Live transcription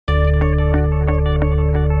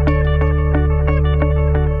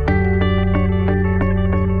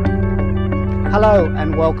Hello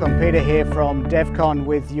and welcome, Peter here from DevCon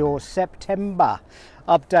with your September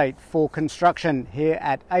update for construction here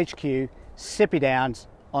at HQ Sippy Downs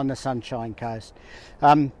on the Sunshine Coast.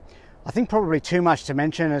 I think probably too much to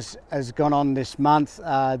mention has gone on this month.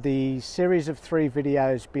 The series of 3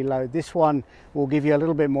 videos below this one will give you a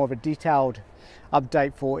little bit more of a detailed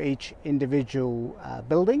update for each individual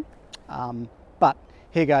building, but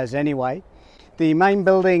here goes anyway. The main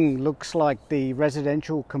building looks like the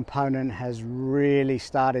residential component has really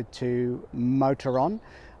started to motor on.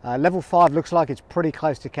 Level 5 looks like it's pretty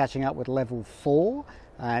close to catching up with level 4,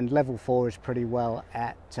 and level 4 is pretty well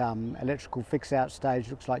at electrical fix out stage.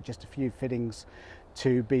 Looks like just a few fittings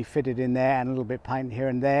to be fitted in there and a little bit of paint here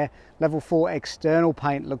and there. Level 4 external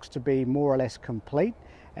paint looks to be more or less complete,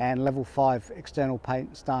 and level 5 external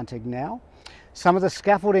paint starting now. Some of the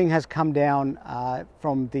scaffolding has come down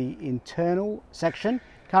from the internal section.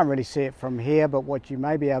 Can't really see it from here, but what you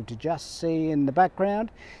may be able to just see in the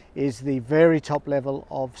background is the very top level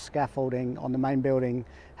of scaffolding on the main building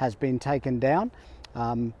has been taken down.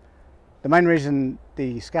 The main reason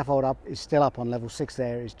the scaffold is still up on level 6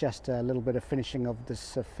 there is just a little bit of finishing of the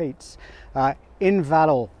soffites. In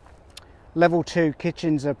Vallor, level 2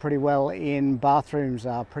 kitchens are pretty well in, bathrooms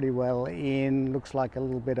are pretty well in, looks like a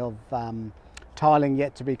little bit of tiling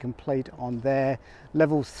yet to be complete on there.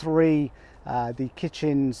 Level 3, the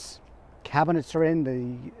kitchen's cabinets are in,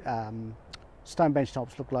 the stone bench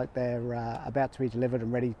tops look like they're about to be delivered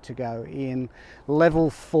and ready to go in. Level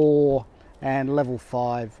 4 and level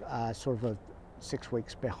 5 sort of 6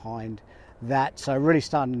 weeks behind that, so really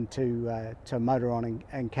starting to motor on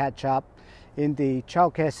and catch up. In the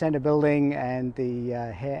childcare centre building and the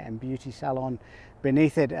hair and beauty salon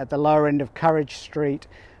beneath it at the lower end of Courage Street,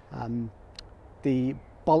 the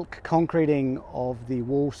bulk concreting of the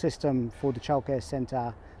wall system for the childcare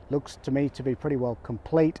centre looks to me to be pretty well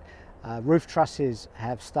complete. Roof trusses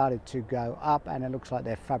have started to go up and it looks like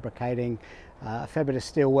they're fabricating a fair bit of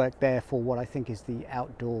steel work there for what I think is the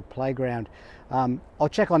outdoor playground. I'll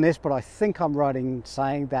check on this, but I think I'm right in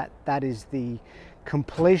saying that that is the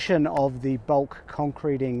completion of the bulk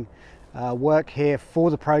concreting work here for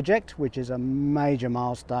the project, which is a major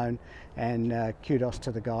milestone, and kudos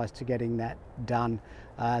to the guys to getting that done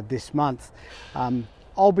this month.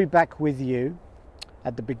 I'll be back with you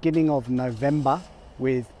at the beginning of November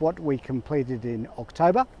with what we completed in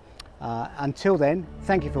October. Until then,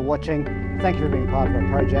 thank you for watching, thank you for being part of our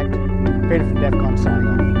project. Peter from DevCon signing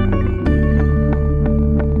off.